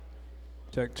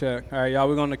Check, check. All right, y'all,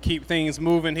 we're going to keep things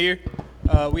moving here.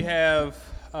 We have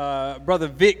Brother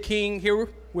Vic King here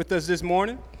with us this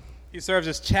morning. He serves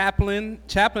as chaplain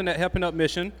at Helping Up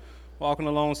Mission, walking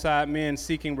alongside men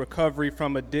seeking recovery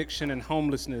from addiction and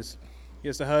homelessness. He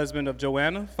is the husband of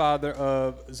Joanna, father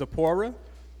of Zipporah,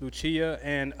 Lucia,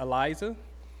 and Eliza,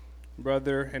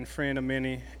 brother and friend of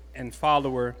many, and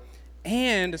follower.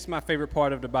 And it's my favorite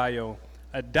part of the bio,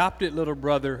 adopted little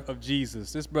brother of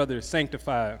Jesus. This brother is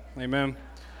sanctified, amen.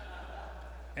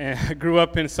 And grew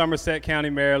up in Somerset County,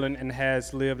 Maryland, and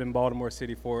has lived in Baltimore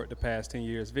City for the past 10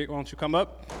 years. Vic, why don't you come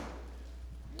up?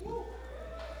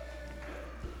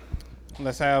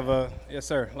 Let's have yes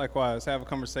sir, likewise, have a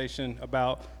conversation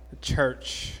about the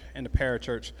church and the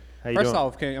parachurch. How you First doing?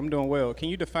 off, I'm doing well. Can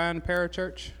you define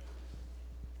parachurch?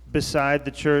 Beside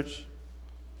the church,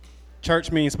 Church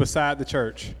means beside the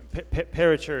church.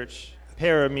 parachurch.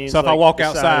 Para means So if like I walk beside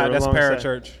outside, or that's alongside.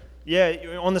 parachurch.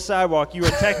 Yeah, on the sidewalk, you are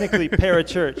technically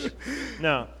parachurch.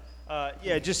 No,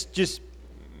 just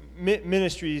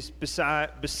ministries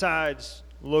besides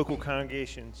local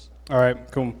congregations. All right,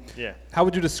 cool. Yeah. How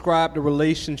would you describe the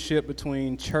relationship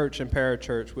between church and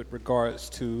parachurch with regards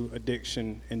to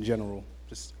addiction in general,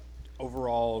 just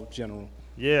overall general?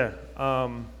 Yeah.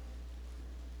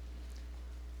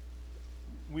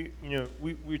 We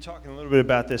were talking a little bit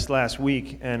about this last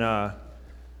week, and I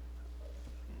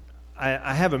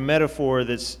have a metaphor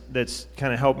that's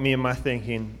kind of helped me in my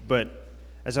thinking. But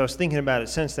as I was thinking about it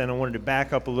since then, I wanted to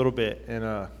back up a little bit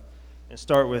and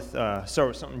start with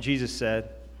something Jesus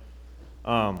said.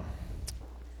 Y'all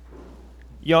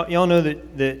know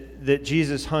that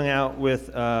Jesus hung out with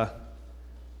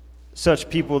such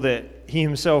people that he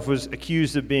himself was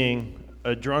accused of being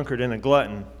a drunkard and a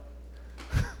glutton.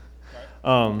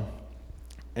 And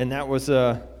that was,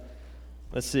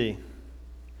 let's see.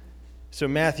 So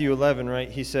Matthew 11,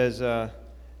 right, he says,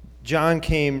 John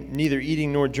came neither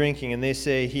eating nor drinking, and they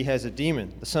say he has a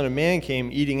demon. The Son of Man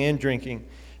came eating and drinking,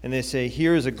 and they say,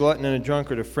 here is a glutton and a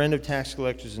drunkard, a friend of tax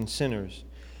collectors and sinners.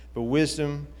 But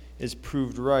wisdom is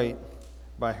proved right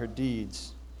by her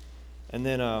deeds. And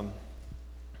then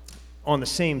on the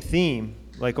same theme,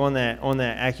 like on that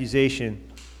accusation,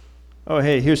 oh,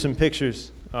 hey, here's some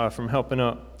pictures from Helping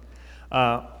Up.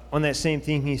 On that same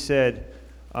theme, he said,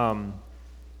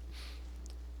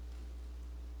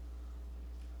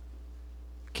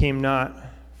 came not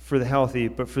for the healthy,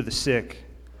 but for the sick.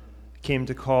 Came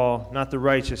to call not the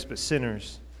righteous, but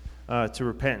sinners to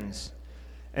repentance.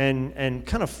 And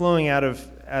kind of flowing out of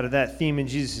that theme in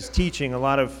Jesus' teaching, a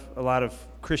lot of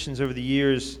Christians over the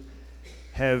years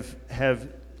have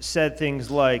said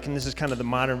things like, and this is kind of the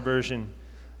modern version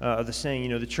of the saying,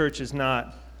 the church is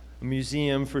not a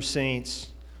museum for saints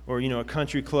or a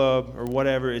country club or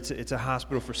whatever. It's a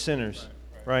hospital for sinners,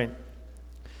 right?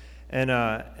 And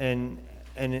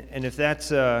if that's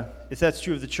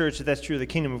true of the church, if that's true of the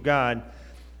kingdom of God,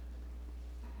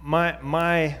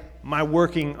 my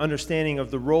working understanding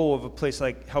of the role of a place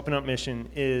like Helping Up Mission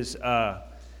is that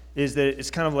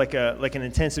it's kind of like an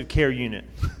intensive care unit,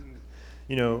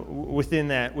 within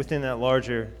that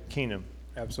larger kingdom.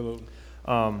 Absolutely.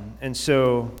 And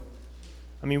so,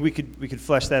 I mean, we could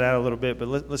flesh that out a little bit, but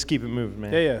let's keep it moving,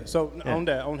 man. Yeah. So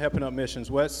on Helping Up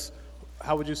Missions,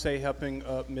 how would you say Helping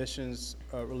Up Missions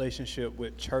relationship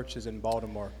with churches in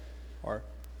Baltimore are?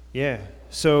 Yeah.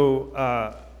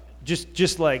 So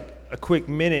just like a quick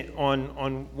minute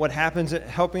on what happens at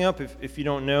Helping Up. If you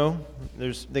don't know,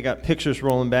 they got pictures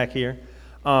rolling back here.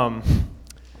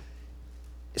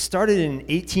 It started in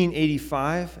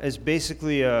 1885 as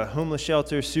basically a homeless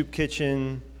shelter, soup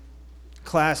kitchen,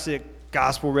 classic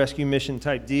gospel rescue mission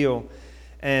type deal,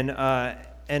 and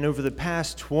over the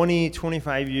past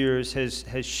 25 years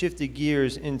has shifted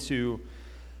gears into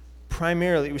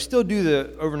primarily, we still do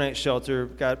the overnight shelter,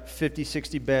 got 50,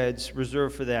 60 beds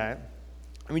reserved for that,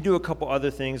 and we do a couple other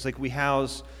things, like we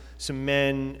house some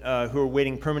men who are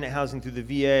waiting permanent housing through the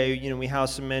VA, we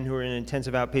house some men who are in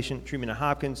intensive outpatient treatment at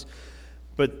Hopkins.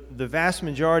 But the vast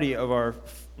majority of our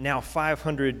now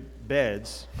 500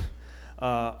 beds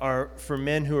are for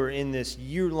men who are in this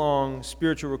year-long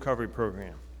spiritual recovery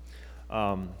program.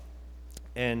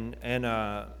 And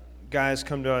guys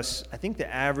come to us, I think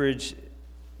the average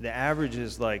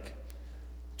is like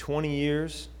 20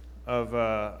 years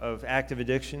of active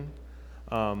addiction,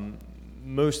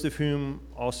 most of whom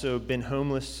also been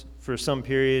homeless for some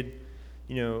period,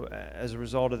 as a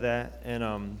result of that.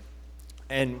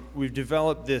 And we've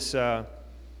developed this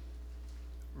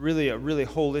really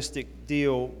holistic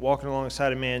deal, walking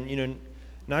alongside a man,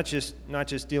 not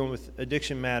just dealing with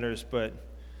addiction matters, but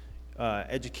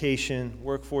education,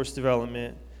 workforce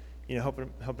development,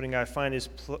 helping a guy find his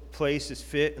place, his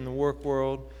fit in the work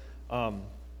world,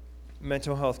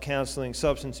 mental health counseling,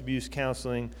 substance abuse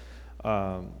counseling,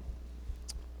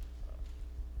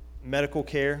 medical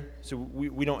care. So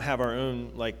we don't have our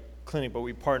own like clinic, but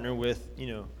we partner with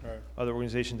other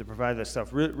organizations to provide that stuff.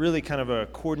 Really kind of a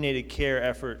coordinated care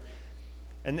effort,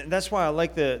 and that's why I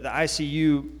like the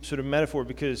ICU sort of metaphor,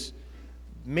 because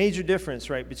major difference,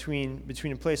 right, between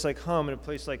a place like Hum and a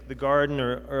place like the Garden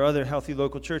or other healthy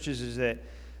local churches is that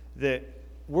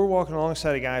we're walking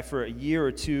alongside a guy for a year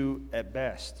or two at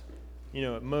best,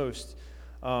 at most.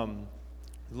 The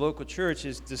local church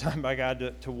is designed by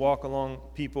God to walk along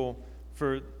people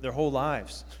for their whole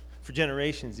lives, for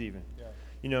generations even.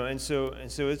 Yeah. And so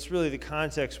it's really the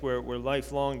context where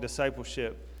lifelong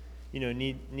discipleship,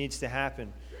 needs to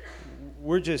happen.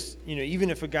 We're just, even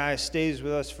if a guy stays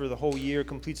with us for the whole year,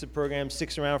 completes the program,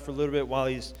 sticks around for a little bit while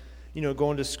he's,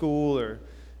 going to school or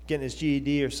getting his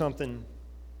GED or something,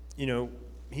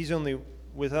 he's only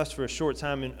with us for a short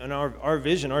time. And our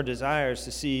vision, our desire is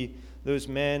to see those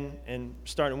men and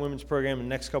starting a women's program in the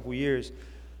next couple of years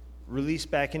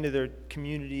released back into their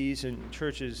communities and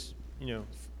churches,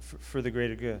 for the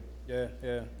greater good.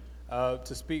 Yeah.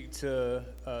 To speak to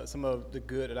some of the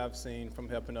good that I've seen from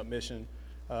Helping Up Mission,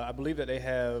 I believe that they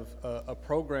have a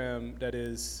program that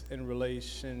is in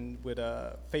relation with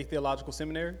Faith Theological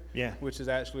Seminary, which is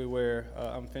actually where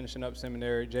I'm finishing up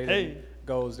seminary. Jaden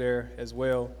goes there as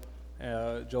well.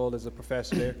 Joel is a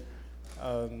professor there.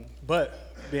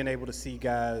 But being able to see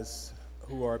guys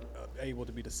who are able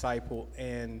to be discipled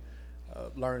and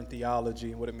learn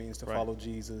theology and what it means to follow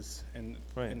Jesus in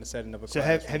the setting of a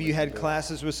class. So have you had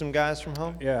classes with some guys from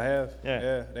Home? Yeah, I have.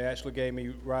 Yeah. They actually gave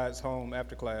me rides home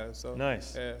after class. So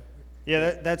nice.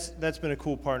 Yeah. That's been a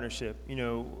cool partnership.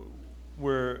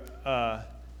 We're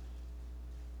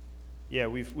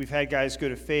we've had guys go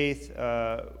to Faith.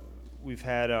 We've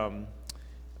had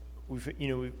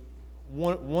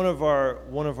one of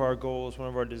our goals, one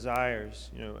of our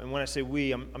desires. And when I say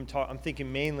we, I'm thinking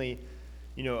mainly,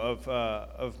 of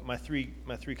my three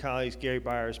colleagues, Gary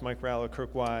Byers, Mike Rowler,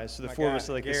 Kirk Wise. So the four of us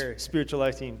are like a spiritual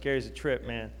life team. Gary's a trip,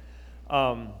 man.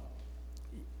 And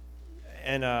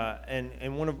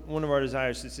one of our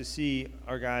desires is to see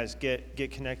our guys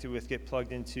get connected with, get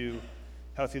plugged into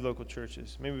healthy local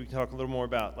churches. Maybe we can talk a little more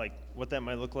about like what that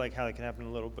might look like, how that can happen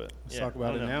a little bit. Let's talk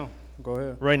about it now. Go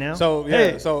ahead. Right now? So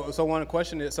so one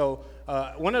question is,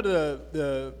 one of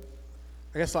the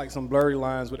I guess like some blurry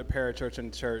lines with the parachurch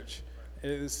and the church.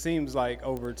 It seems like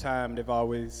over time they've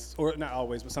always, or not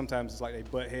always, but sometimes it's like they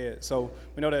butt heads. So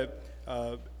we know that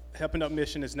Helping Up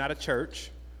Mission is not a church.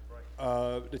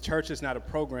 The church is not a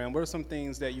program. What are some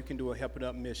things that you can do at Helping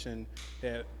Up Mission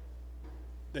that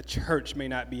the church may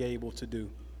not be able to do,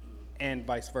 and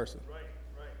vice versa?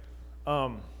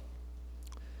 Right.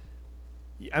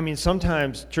 I mean,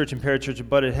 sometimes church and parachurch have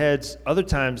butted heads. Other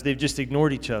times they've just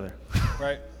ignored each other.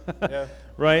 Right. Yeah.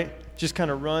 Right? Just kind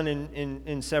of run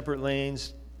in separate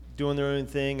lanes, doing their own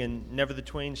thing, and never the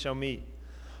twain shall meet.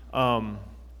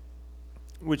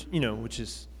 Which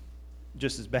is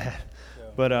just as bad. Yeah.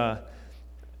 But I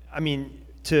mean,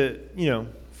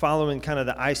 following kind of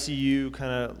the ICU,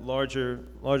 kind of larger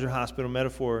hospital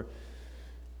metaphor,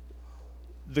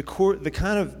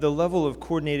 the level of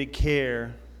coordinated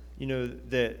care,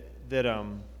 that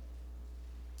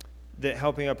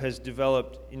Helping Up has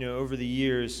developed, over the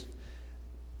years,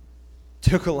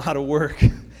 took a lot of work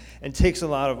and takes a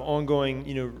lot of ongoing,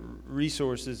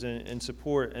 resources and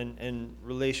support and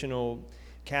relational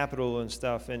capital and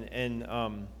stuff.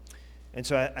 And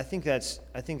so I think that's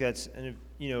a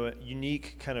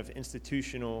unique kind of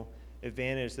institutional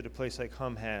advantage that a place like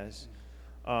Hum has,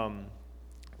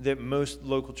 that most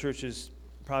local churches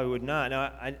probably would not.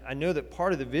 Now, I know that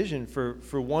part of the vision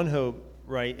for One Hope,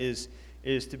 right, is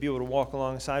to be able to walk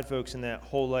alongside folks in that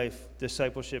whole life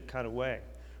discipleship kind of way.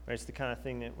 Right, it's the kind of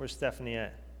thing that, where's Stephanie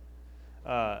at?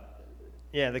 The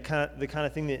kind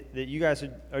of thing that you guys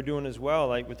are doing as well,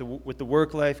 like with the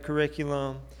work life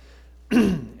curriculum,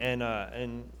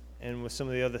 and with some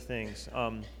of the other things.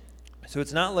 So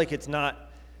it's not like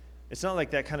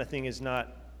that kind of thing is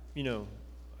not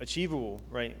achievable,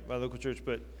 right, by local church,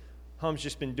 but Hum's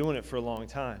just been doing it for a long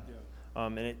time.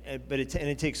 Yeah.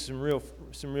 It takes some real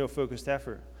focused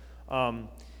effort.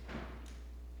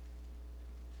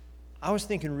 I was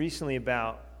thinking recently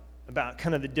about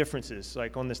kind of the differences,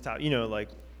 like on this topic, like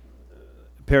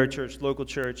parachurch, local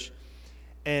church,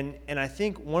 and I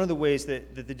think one of the ways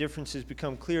that the differences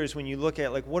become clear is when you look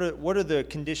at like what are the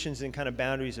conditions and kind of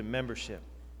boundaries of membership,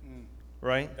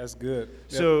 right? That's good.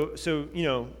 Yep. So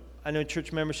I know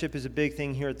church membership is a big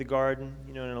thing here at the Garden,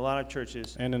 in a lot of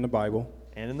churches, and in the Bible.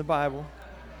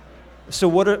 So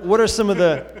what are some of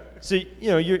the, so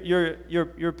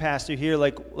you're pastor here,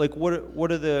 what's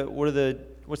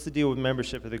the deal with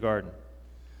membership of the Garden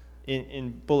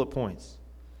in bullet points?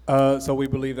 So we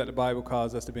believe that the Bible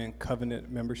calls us to be in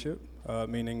covenant membership,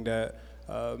 meaning that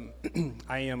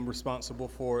I am responsible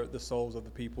for the souls of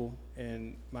the people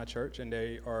in my church, and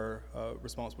they are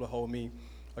responsible to hold me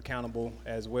accountable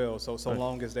as well. So Right.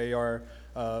 long as they are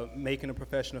making a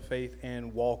profession of faith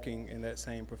and walking in that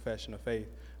same profession of faith,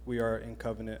 we are in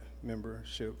covenant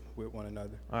membership with one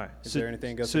another. All right. Is there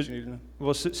anything else that you need to know?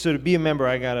 Well, so to be a member,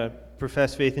 I got to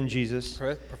profess faith in Jesus,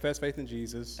 Profess faith in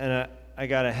Jesus, and I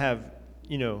got to have,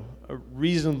 a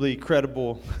reasonably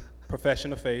credible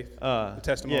profession of faith,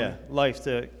 testimony, life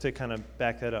to kind of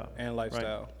back that up. and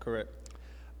lifestyle. Right. Correct.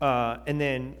 And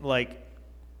then, what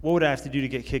would I have to do to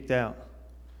get kicked out?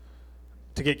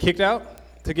 To get kicked out?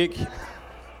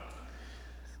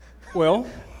 Well,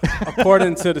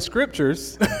 according to the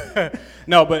scriptures,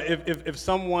 no, but if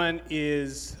someone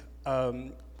is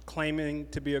claiming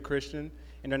to be a Christian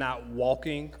and they're not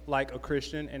walking like a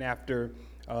Christian, and after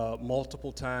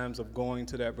multiple times of going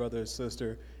to that brother or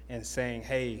sister and saying,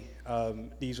 hey,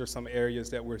 these are some areas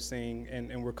that we're seeing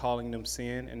and we're calling them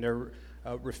sin, and they're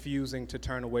refusing to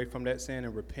turn away from that sin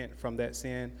and repent from that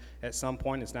sin, at some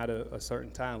point, it's not a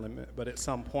certain time limit, but at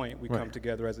some point we Right. come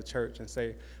together as a church and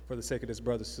say, for the sake of this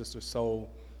brother, sister, soul,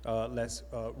 let's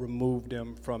remove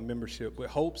them from membership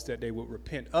with hopes that they will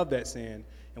repent of that sin,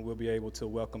 and we'll be able to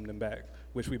welcome them back,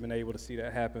 which we've been able to see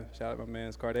that happen. Shout out my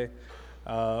man, Carde.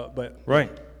 But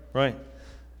Right.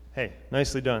 Hey,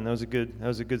 nicely done. That was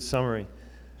a good summary.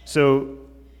 So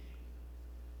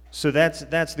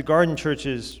that's the Garden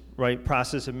Church's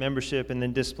process of membership and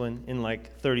then discipline in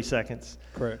 30 seconds.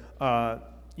 correct.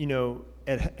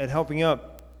 At Helping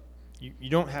Up, you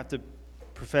don't have to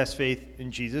profess faith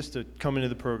in Jesus to come into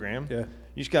the program. Yeah.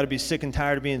 You just got to be sick and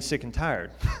tired of being sick and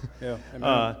tired. Yeah.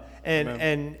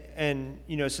 Amen.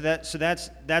 Amen. So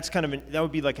that's kind of that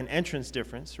would be like an entrance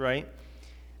difference, right?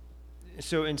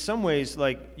 So in some ways,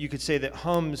 you could say that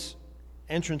HUM's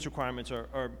entrance requirements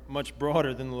are much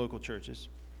broader than the local churches.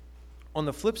 On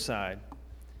the flip side,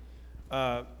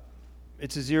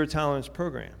 it's a zero tolerance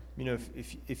program.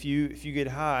 If you get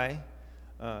high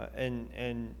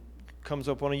and comes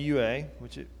up on a UA,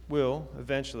 which it will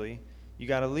eventually, you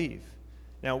got to leave.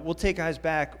 Now we'll take guys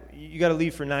back. You got to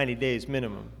leave for 90 days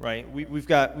minimum, right? We've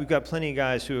got plenty of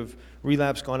guys who have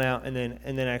relapsed, gone out, and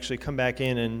then actually come back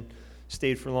in and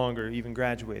stayed for longer, even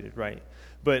graduated, right?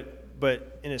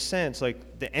 But in a sense,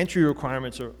 the entry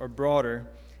requirements are broader,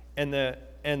 and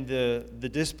the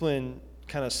discipline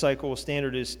kind of cycle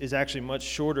standard is actually much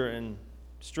shorter and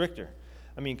stricter.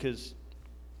 I mean, because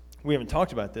we haven't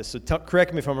talked about this, so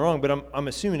correct me if I'm wrong, but I'm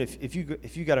assuming if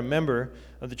you got a member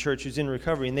of the church who's in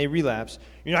recovery and they relapse,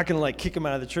 you're not going to kick them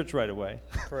out of the church right away.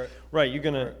 Correct. Right, you're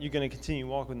gonna continue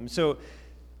walking with them. So,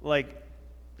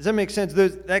 does that make sense?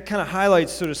 That kind of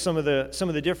highlights sort of some of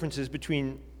the differences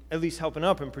between at least Helping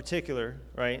Up in particular,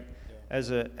 right? Yeah.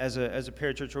 As a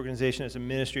parachurch organization, as a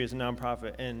ministry, as a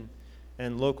nonprofit, and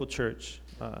local church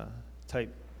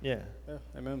type. Yeah. Yeah.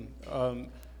 Amen.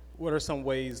 What are some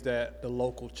ways that the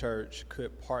local church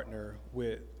could partner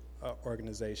with an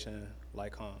organization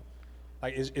like HUM?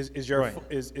 Is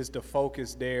the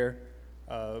focus there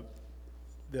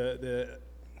the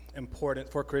importance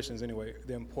for Christians anyway,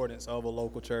 the importance of a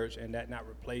local church and that not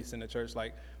replacing the church?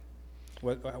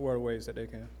 What are ways that they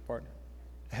can partner?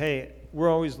 Hey, we're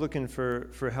always looking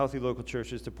for healthy local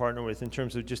churches to partner with in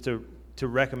terms of just to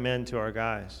recommend to our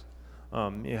guys,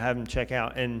 have them check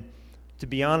out. And to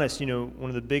be honest, one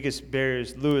of the biggest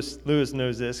barriers, Lewis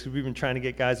knows this, because we've been trying to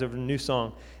get guys over to New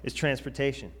Song, is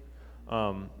transportation.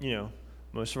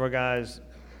 Most of our guys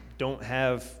don't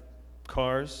have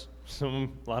cars. A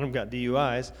lot of them got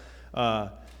DUIs.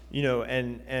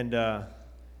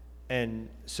 And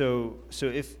so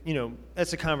if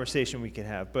that's a conversation we can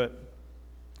have. But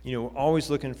we're always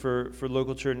looking for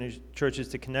local churches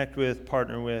to connect with,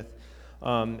 partner with,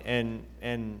 and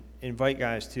invite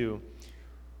guys to.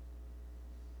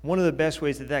 One of the best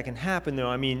ways that can happen,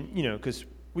 though, because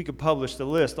we could publish the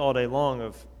list all day long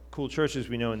of cool churches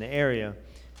we know in the area,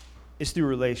 is through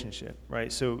relationship,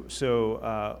 right? So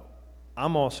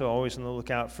I'm also always on the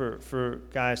lookout for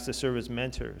guys to serve as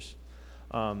mentors,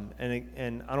 and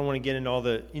I don't want to get into all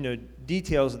the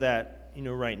details of that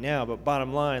right now. But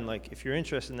bottom line, if you're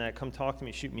interested in that, come talk to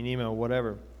me, shoot me an email,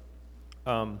 whatever.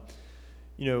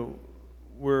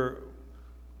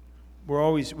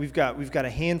 We've got a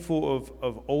handful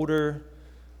of older,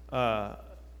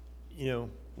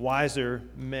 wiser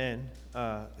men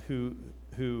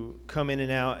who come in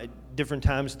and out at different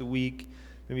times of the week,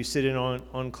 maybe sit in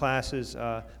on classes,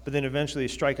 but then eventually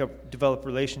develop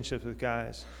relationships with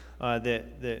guys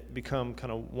that become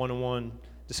kind of one-on-one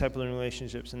discipling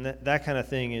relationships. And that kind of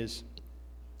thing is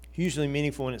hugely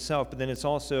meaningful in itself, but then it's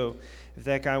also, if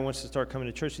that guy wants to start coming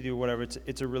to church with you or whatever,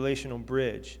 it's a relational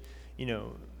bridge.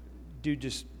 Dude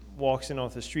just walks in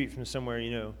off the street from somewhere,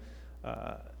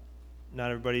 not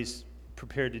everybody's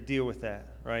prepared to deal with that,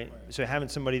 right? So having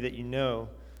somebody that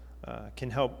can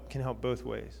help both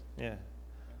ways. Yeah.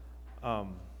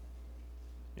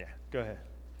 Yeah, go ahead.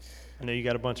 I know you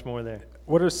got a bunch more there.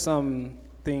 What are some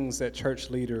things that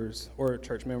church leaders or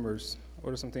church members,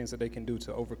 what are some things that they can do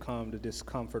to overcome the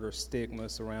discomfort or stigma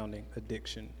surrounding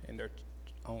addiction in their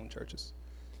own churches?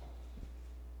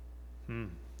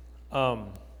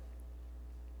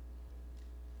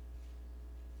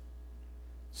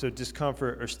 So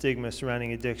discomfort or stigma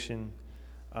surrounding addiction,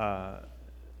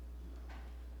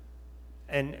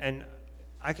 and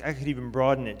I could even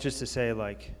broaden it just to say,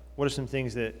 like, what are some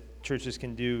things that churches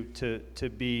can do to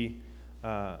be,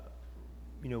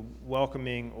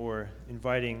 welcoming or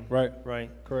inviting? Right.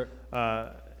 Correct.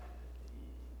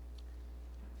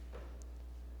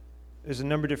 There's a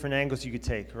number of different angles you could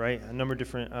take, right? A number of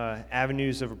different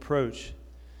avenues of approach.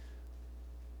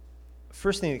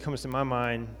 First thing that comes to my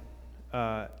mind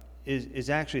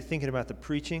is actually thinking about the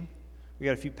preaching. We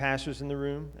got a few pastors in the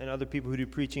room and other people who do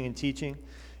preaching and teaching.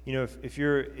 If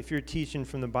you're teaching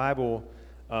from the Bible,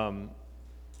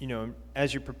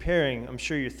 as you're preparing, I'm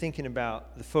sure you're thinking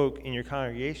about the folk in your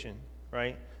congregation,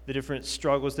 right? The different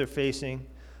struggles they're facing,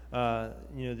 the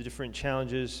different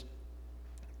challenges,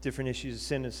 different issues of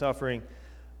sin and suffering.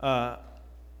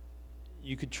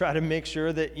 You could try to make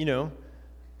sure that,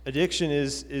 addiction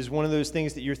is one of those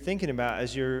things that you're thinking about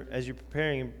as you're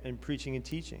preparing and preaching and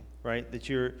teaching, right? That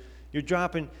you're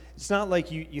dropping. It's not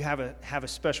like you have a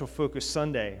special focus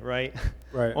Sunday, right?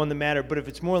 Right. On the matter, but if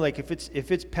it's more like if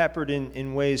it's peppered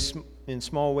in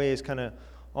small ways, kind of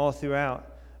all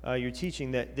throughout your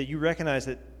teaching, that you recognize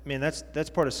that, man, that's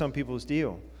part of some people's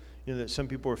deal, that some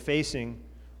people are facing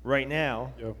right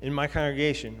now. Yep. In my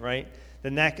congregation, right?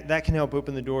 Then that can help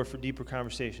open the door for deeper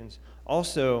conversations.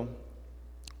 Also,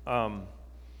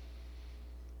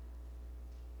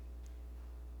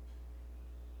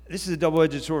 this is a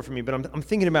double-edged sword for me, but I'm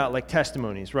thinking about, like,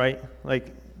 testimonies, right?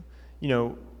 Like,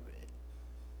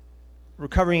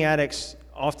 recovering addicts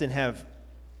often have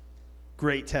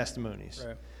great testimonies.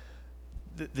 Right.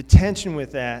 The tension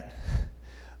with that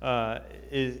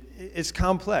is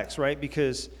complex, right?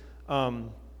 Because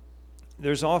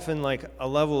there's often, like, a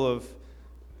level of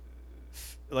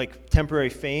like temporary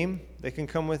fame that can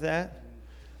come with that.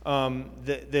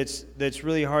 That's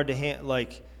really hard to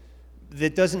like.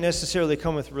 That doesn't necessarily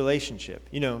come with relationship.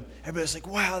 Everybody's like,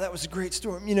 wow, that was a great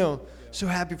story. So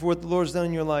happy for what the Lord's done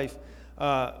in your life.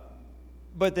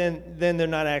 But then they're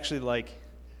not actually, like,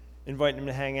 inviting them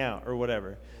to hang out or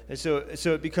whatever. And so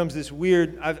it becomes this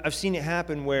weird, I've seen it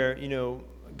happen where,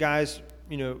 guys,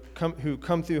 who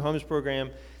come through Hum's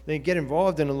program, they get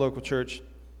involved in a local church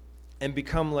and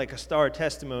become like a star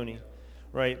testimony,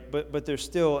 right? But they're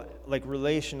still, like,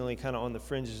 relationally kind of on the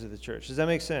fringes of the church. Does that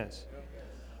make sense?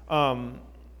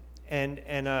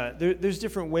 There's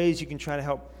different ways you can try to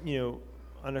help,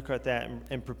 undercut that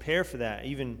and prepare for that.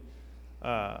 Even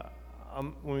I'll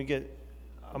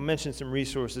mention some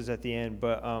resources at the end,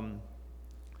 but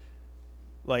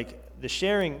like, the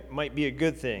sharing might be a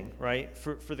good thing, right?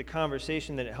 For the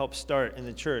conversation that it helps start in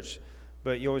the church,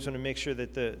 but you always want to make sure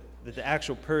that the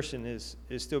actual person is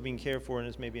still being cared for and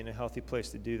is maybe in a healthy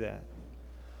place to do that.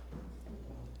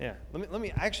 Yeah, let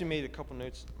me. I actually made a couple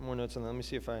more notes on that. Let me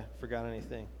see if I forgot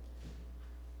anything.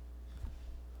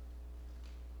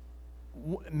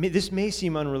 This may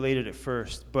seem unrelated at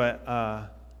first, but I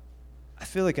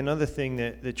feel like another thing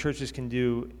that the churches can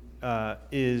do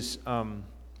is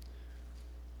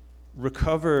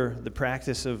recover the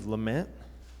practice of lament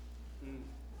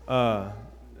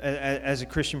as a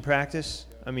Christian practice.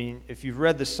 I mean, if you've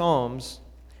read the Psalms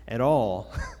at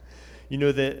all, you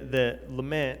know that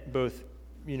lament, both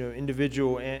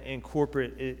individual and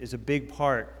corporate, is a big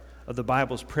part of the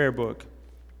Bible's prayer book.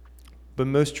 But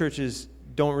most churches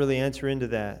don't really enter into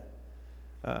that,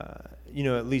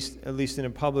 at least in a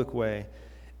public way.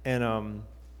 And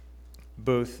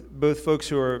both folks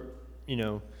who are,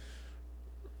 in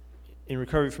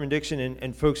recovery from addiction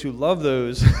and folks who love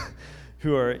those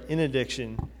who are in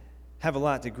addiction have a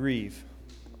lot to grieve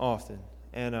often.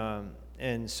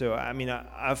 And so, I mean,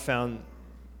 I've found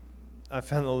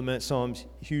the Lament Psalms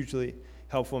hugely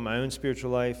helpful in my own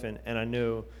spiritual life, and I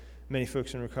know many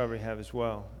folks in recovery have as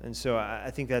well. And so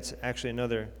I think that's actually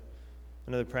another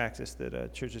practice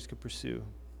that churches could pursue,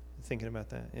 thinking about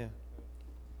that, yeah.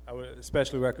 I would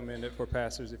especially recommend it for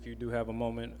pastors if you do have a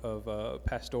moment of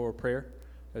pastoral prayer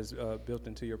as built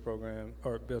into your program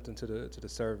or built into the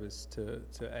service to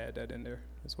add that in there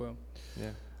as well.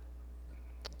 Yeah.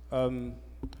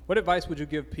 What advice would you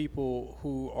give people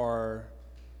who are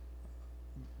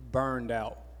burned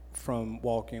out from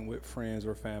walking with friends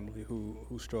or family who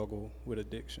struggle with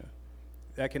addiction?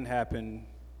 That can happen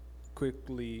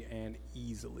quickly and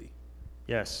easily.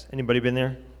 Yes. Anybody been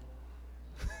there?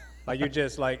 Like you're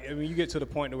just like, I mean, you get to the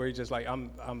point where you're just like, I'm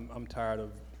tired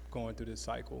of going through this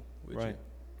cycle with you.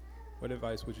 What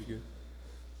advice would you give?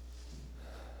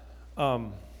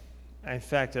 In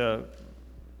fact,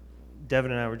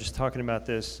 Devin and I were just talking about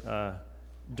this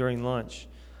during lunch.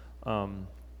 If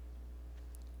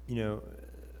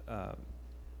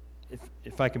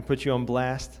I can put you on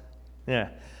blast, yeah.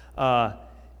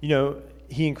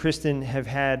 He and Kristen have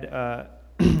had a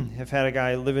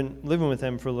guy living with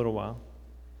them for a little while.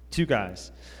 2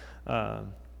 guys,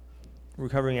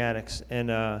 recovering addicts,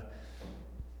 and I'm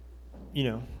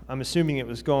assuming it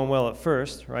was going well at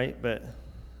first, right? But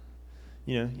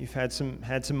you've had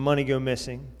some money go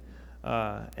missing,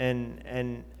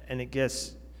 and it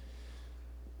gets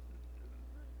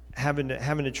having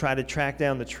to try to track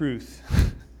down the truth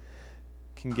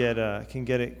can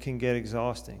get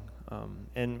exhausting.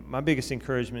 And my biggest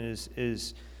encouragement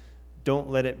is don't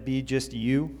let it be just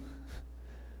you.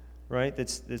 Right,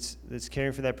 that's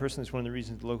caring for that person. That's one of the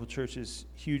reasons the local church is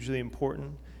hugely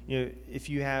important. If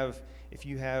you have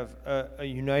a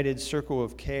united circle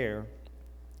of care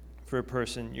for a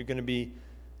person, you're going to be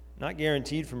not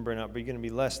guaranteed from burnout, but you're going to be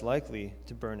less likely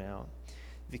to burn out.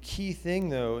 The key thing,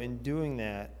 though, in doing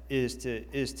that is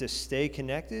to stay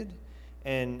connected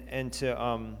and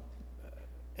to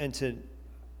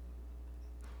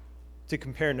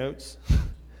compare notes,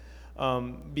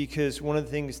 because one of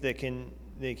the things that can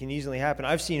easily happen.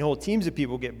 I've seen whole teams of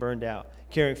people get burned out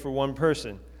caring for one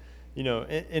person,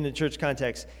 in a church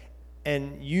context,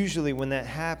 and usually when that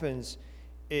happens,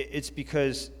 it's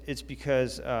because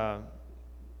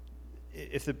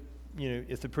if the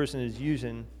person is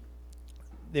using,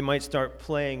 they might start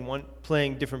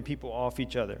playing different people off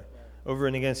each other, over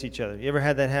and against each other. You ever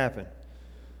had that happen?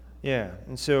 Yeah,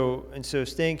 and so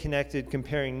staying connected,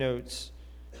 comparing notes,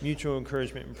 mutual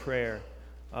encouragement and prayer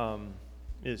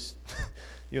is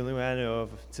the only way I know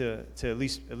of to at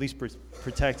least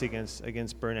protect against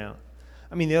burnout.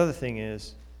 I mean, the other thing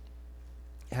is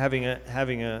having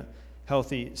a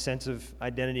healthy sense of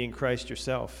identity in Christ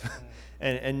yourself,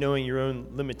 and knowing your own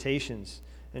limitations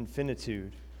and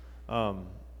finitude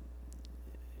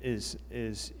is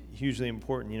hugely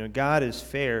important. God is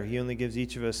fair. He only gives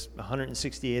each of us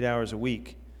 168 hours a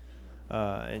week,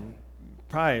 and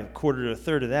probably a quarter to a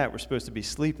third of that we're supposed to be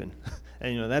sleeping.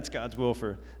 And that's God's will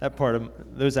for that part of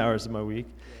those hours of my week.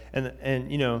 And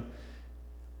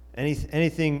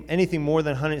anything more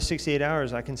than 168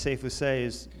 hours, I can safely say,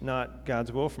 is not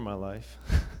God's will for my life.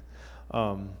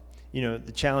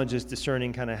 The challenge is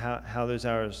discerning kind of how those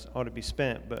hours ought to be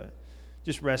spent, but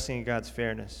just resting in God's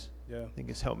fairness, I think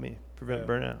has helped me prevent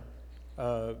burnout.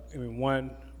 I'll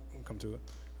come to it.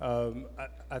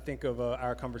 I think of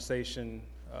our conversation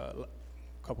a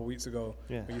couple weeks ago,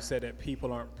 when you said that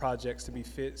people aren't projects to be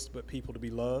fixed, but people to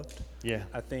be loved. Yeah.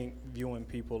 I think viewing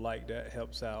people like that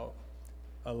helps out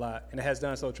a lot, and it has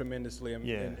done so tremendously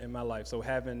in my life. So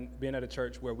being at a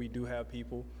church where we do have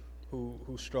people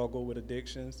who struggle with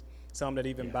addictions, some that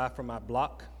even buy from my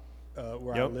block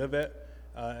where I live at,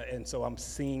 and so I'm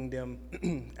seeing them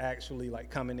actually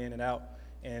like coming in and out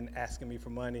and asking me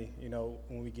for money.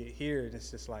 When we get here,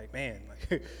 it's just like, man,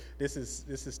 like this is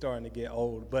starting to get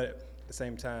old, but at the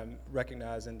same time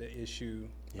recognizing the issue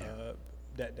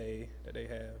that they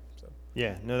have. So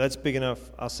that's big enough.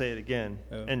 I'll say it again.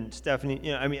 And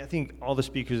Stephanie, I think all the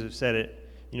speakers have said it,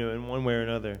 in one way or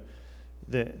another.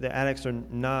 The addicts are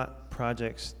not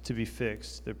projects to be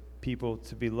fixed. They're people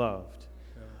to be loved.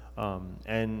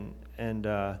 You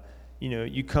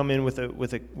come in with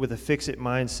a fix-it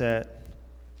mindset,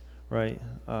 right?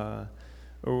 Or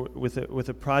with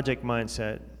a project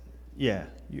mindset.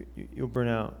 You'll burn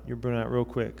out. You'll burn out real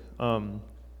quick.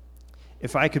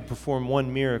 If I could perform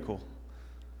one miracle,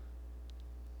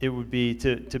 it would be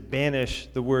to banish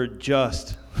the word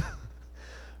 "just"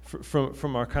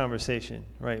 from our conversation,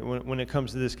 right? When it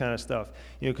comes to this kind of stuff,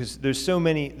 because there's so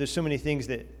many things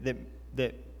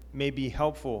that may be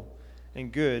helpful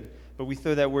and good, but we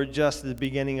throw that word "just" at the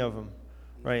beginning of them,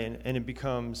 right? And it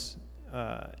becomes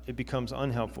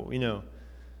unhelpful.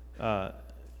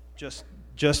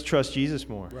 Just trust Jesus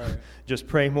more. Right. Just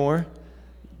pray more.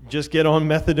 Just get on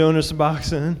methadone or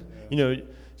Suboxone.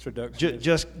 It's reduction.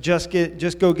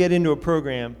 Just go get into a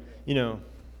program.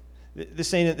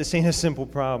 this ain't a simple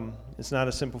problem. It's not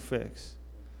a simple fix.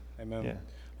 Amen. Yeah.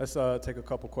 Let's take a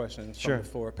couple questions Sure. from the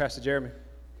floor. Pastor Jeremy.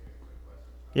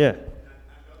 Yeah. I know that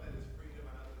it's freedom,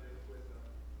 I know that it's wisdom,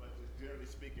 but just generally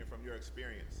speaking from your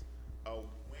experience,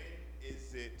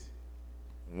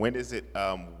 when is it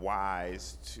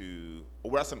wise to,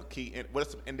 or what are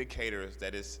some indicators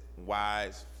that it's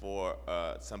wise for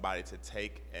somebody to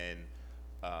take an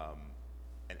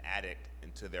addict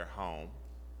into their home?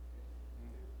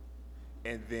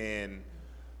 And then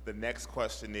the next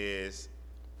question is,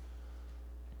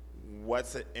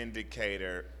 what's an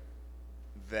indicator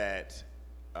that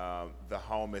the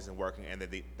home isn't working and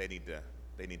that they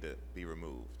need to be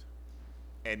removed,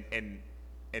 and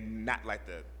not like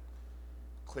the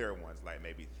clear ones like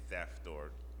maybe theft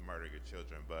or murder your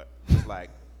children, but just like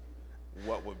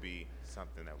what would be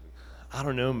something that we? I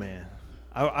don't know, man.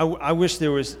 I wish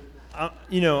there was.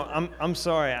 I'm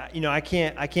sorry. I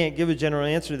can't give a general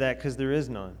answer to that because there is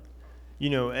none.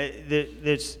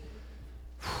 There's.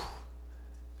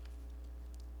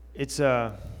 It's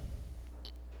well,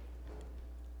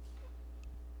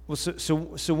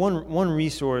 so one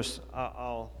resource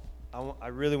I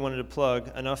really wanted to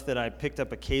plug, enough that I picked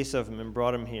up a case of them and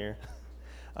brought them here,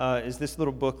 is this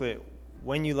little booklet,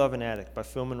 When You Love an Addict by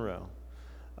Phil Monroe.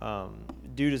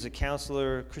 Dude is a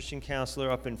counselor, Christian counselor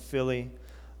up in Philly.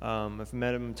 I've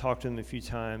met him, talked to him a few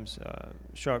times,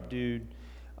 sharp dude.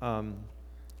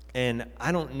 And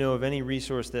I don't know of any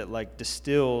resource that like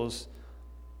distills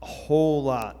a whole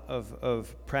lot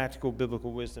of practical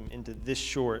biblical wisdom into this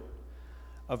short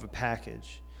of a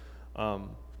package. But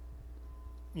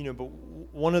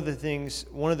one of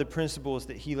the principles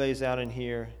that he lays out in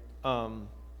here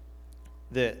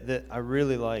that I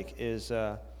really like is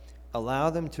allow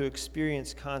them to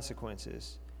experience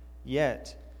consequences,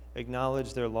 yet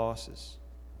acknowledge their losses.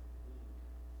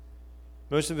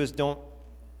 Most of us don't.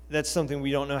 That's something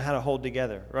we don't know how to hold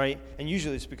together, right? And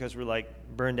usually it's because we're like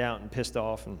burned out and pissed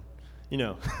off, and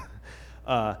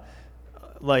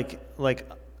like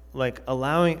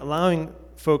allowing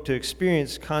folk to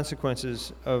experience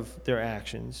consequences of their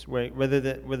actions, right? Whether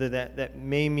that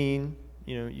may mean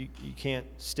you can't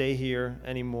stay here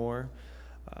anymore,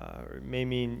 or it may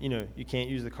mean you can't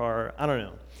use the car. I don't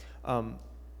know.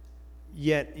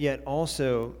 Yet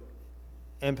also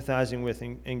empathizing with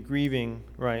and grieving,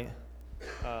 right?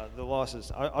 The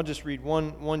losses. I'll just read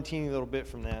one teeny little bit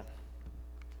from that.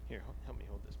 Here, help me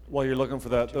hold this. While you're looking for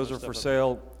that, Too those much are for stuff up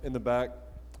sale in the back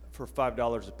for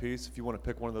 $5 a piece if you want to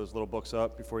pick one of those little books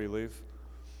up before you leave.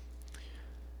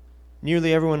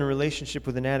 Nearly everyone in a relationship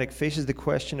with an addict faces the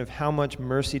question of how much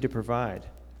mercy to provide.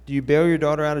 Do you bail your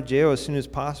daughter out of jail as soon as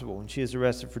possible when she is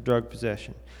arrested for drug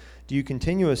possession? Do you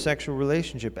continue a sexual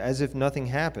relationship as if nothing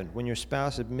happened when your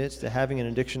spouse admits to having an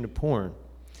addiction to porn?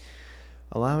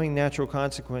 Allowing natural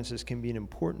consequences can be an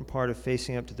important part of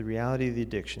facing up to the reality of the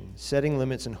addiction. Setting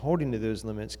limits and holding to those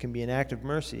limits can be an act of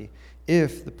mercy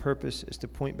if the purpose is to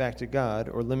point back to God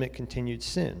or limit continued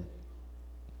sin.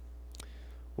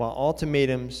 While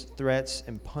ultimatums, threats,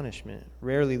 and punishment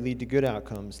rarely lead to good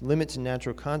outcomes, limits and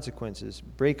natural consequences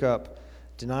break up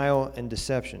denial and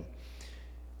deception.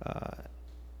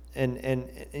 And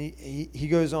he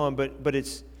goes on, but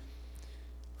it's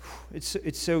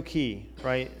so key,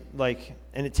 right? Like,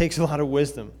 and it takes a lot of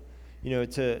wisdom,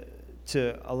 to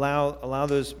allow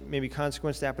those maybe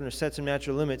consequences to happen or set some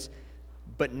natural limits,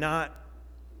 but not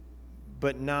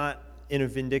in a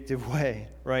vindictive way,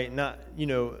 right? Not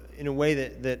in a way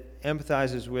that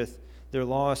empathizes with their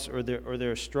loss or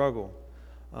their struggle.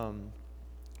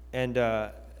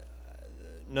 Another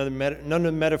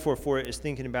metaphor for it is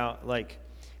thinking about like,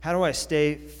 how do I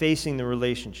stay facing the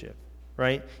relationship?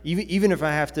 Right? Even if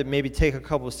I have to maybe take a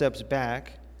couple of steps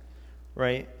back,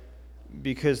 right?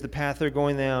 Because the path they're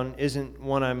going down isn't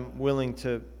one I'm willing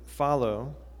to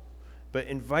follow, but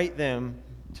invite them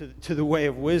to the way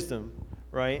of wisdom,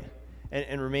 right?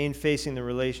 And remain facing the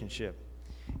relationship.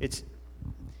 It's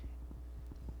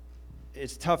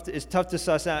tough to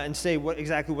suss out and say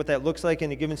exactly what that looks like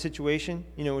in a given situation,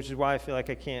 which is why I feel like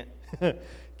I can't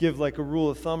give like a rule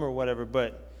of thumb or whatever,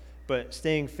 but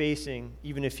staying facing,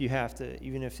 even if you have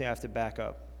to back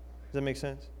up. Does that make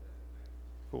sense?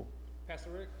 Cool. Pastor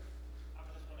Rick? I'm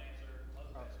just going to answer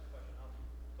Elizabeth's question. I'll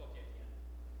talk at the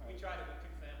end. We tried it with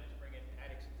two families, bringing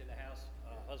addicts into the house,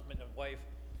 husband and wife,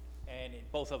 and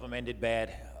both of them ended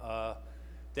bad.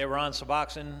 They were on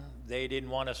Suboxone. They didn't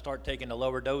want to start taking the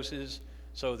lower doses,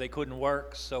 so they couldn't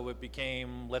work. So it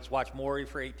became, let's watch Maury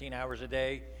for 18 hours a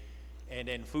day. And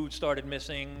then food started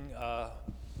missing.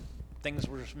 Things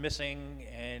were missing,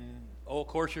 and of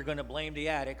course you're going to blame the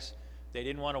addicts. They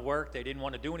didn't want to work. They didn't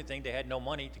want to do anything. They had no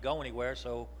money to go anywhere,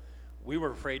 so we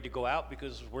were afraid to go out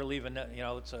because we're leaving,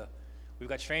 we've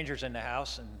got strangers in the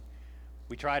house, and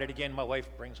we tried it again. My wife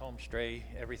brings home stray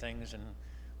everythings, and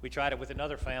we tried it with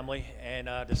another family, and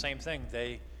the same thing.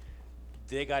 They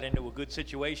got into a good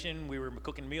situation. We were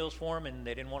cooking meals for them, and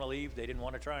they didn't want to leave. They didn't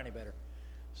want to try any better.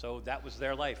 So that was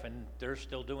their life, and they're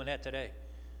still doing that today.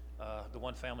 The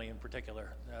one family in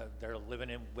particular, they're living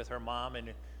with her mom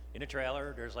in a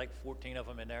trailer. There's like 14 of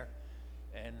them in there,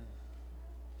 and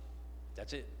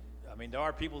that's it. I mean, there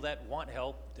are people that want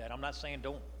help, that I'm not saying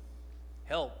don't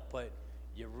help, but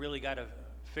you really got to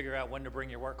figure out when to bring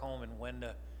your work home and when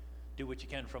to do what you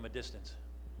can from a distance.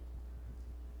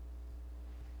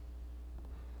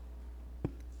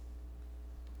 All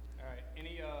right.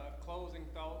 Any closing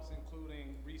thoughts,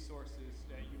 including resources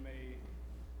that you may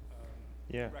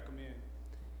recommend?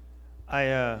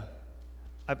 I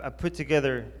put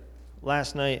together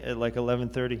last night at like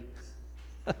 11:30.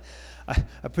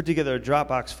 I put together a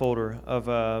Dropbox folder of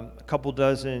a couple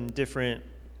dozen different,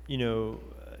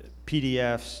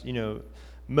 PDFs,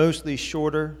 mostly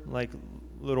shorter, like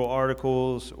little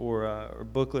articles or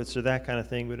booklets or that kind of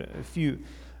thing, but a few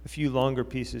longer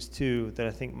pieces too that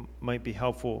I think might be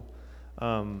helpful.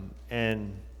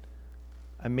 And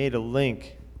I made a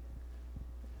link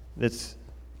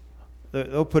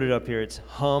they'll put it up here. It's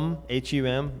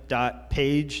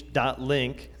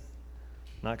hum.page.link,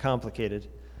 not complicated,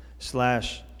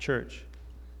 /church.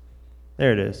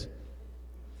 There it is.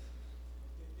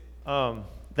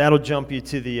 That'll jump you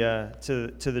to the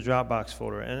Dropbox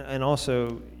folder, and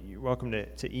also you're welcome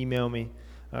to email me,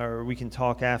 or we can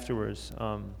talk afterwards.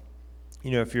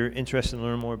 If you're interested in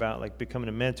learning more about like becoming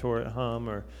a mentor at Hum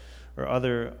or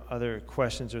other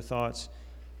questions or thoughts.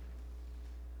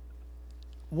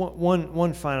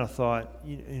 One final thought.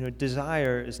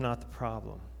 Desire is not the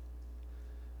problem.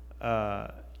 There's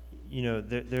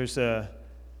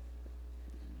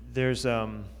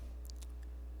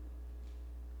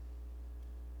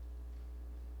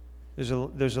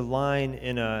a line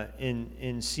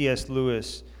in C.S.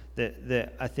 Lewis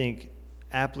that I think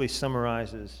aptly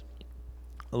summarizes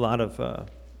a lot of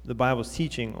the Bible's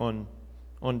teaching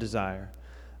on desire.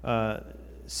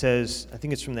 Says, I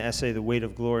think it's from the essay "The Weight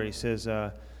of Glory." Says,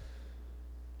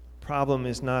 "Problem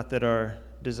is not that our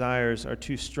desires are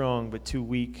too strong, but too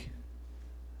weak.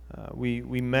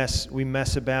 We mess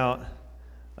about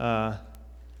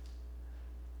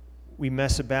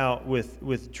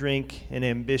with drink and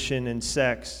ambition and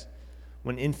sex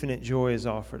when infinite joy is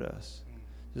offered us.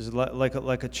 It's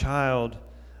like a child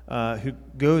who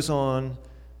goes on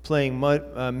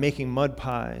making mud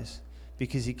pies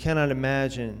because he cannot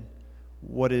imagine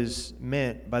what is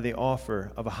meant by the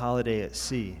offer of a holiday at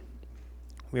sea.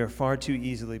 We are far too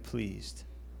easily pleased."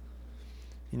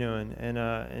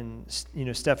 Stephanie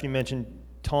mentioned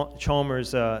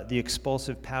Chalmers, the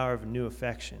expulsive power of a new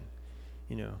affection.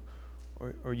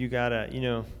 Or you got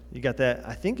that.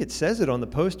 I think it says it on the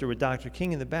poster with Dr.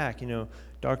 King in the back.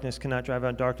 Darkness cannot drive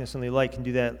out darkness, only light can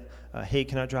do that. Hate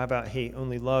cannot drive out hate,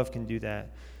 only love can do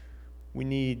that. We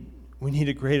need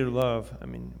a greater love. I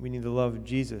mean, we need the love of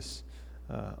Jesus.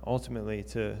 Ultimately,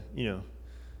 to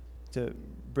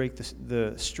break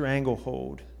the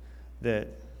stranglehold that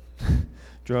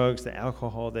drugs, the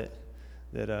alcohol, that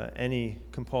any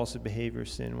compulsive behavior,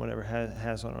 sin, whatever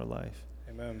has on our life.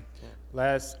 Amen.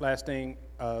 Last thing.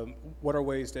 What are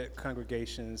ways that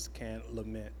congregations can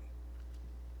lament?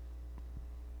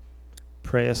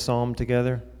 Pray a psalm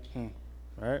together. All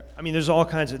right. I mean, there's all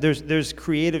kinds of there's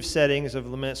creative settings of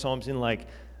lament psalms in like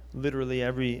literally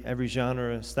every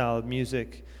genre style of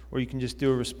music, or you can just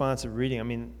do a responsive reading. I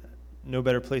mean, no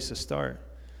better place to start.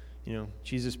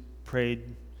 Jesus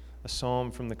prayed a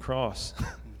psalm from the cross,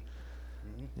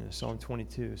 Psalm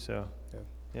 22. So,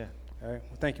 yeah. All right.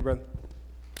 Well, thank you, brother.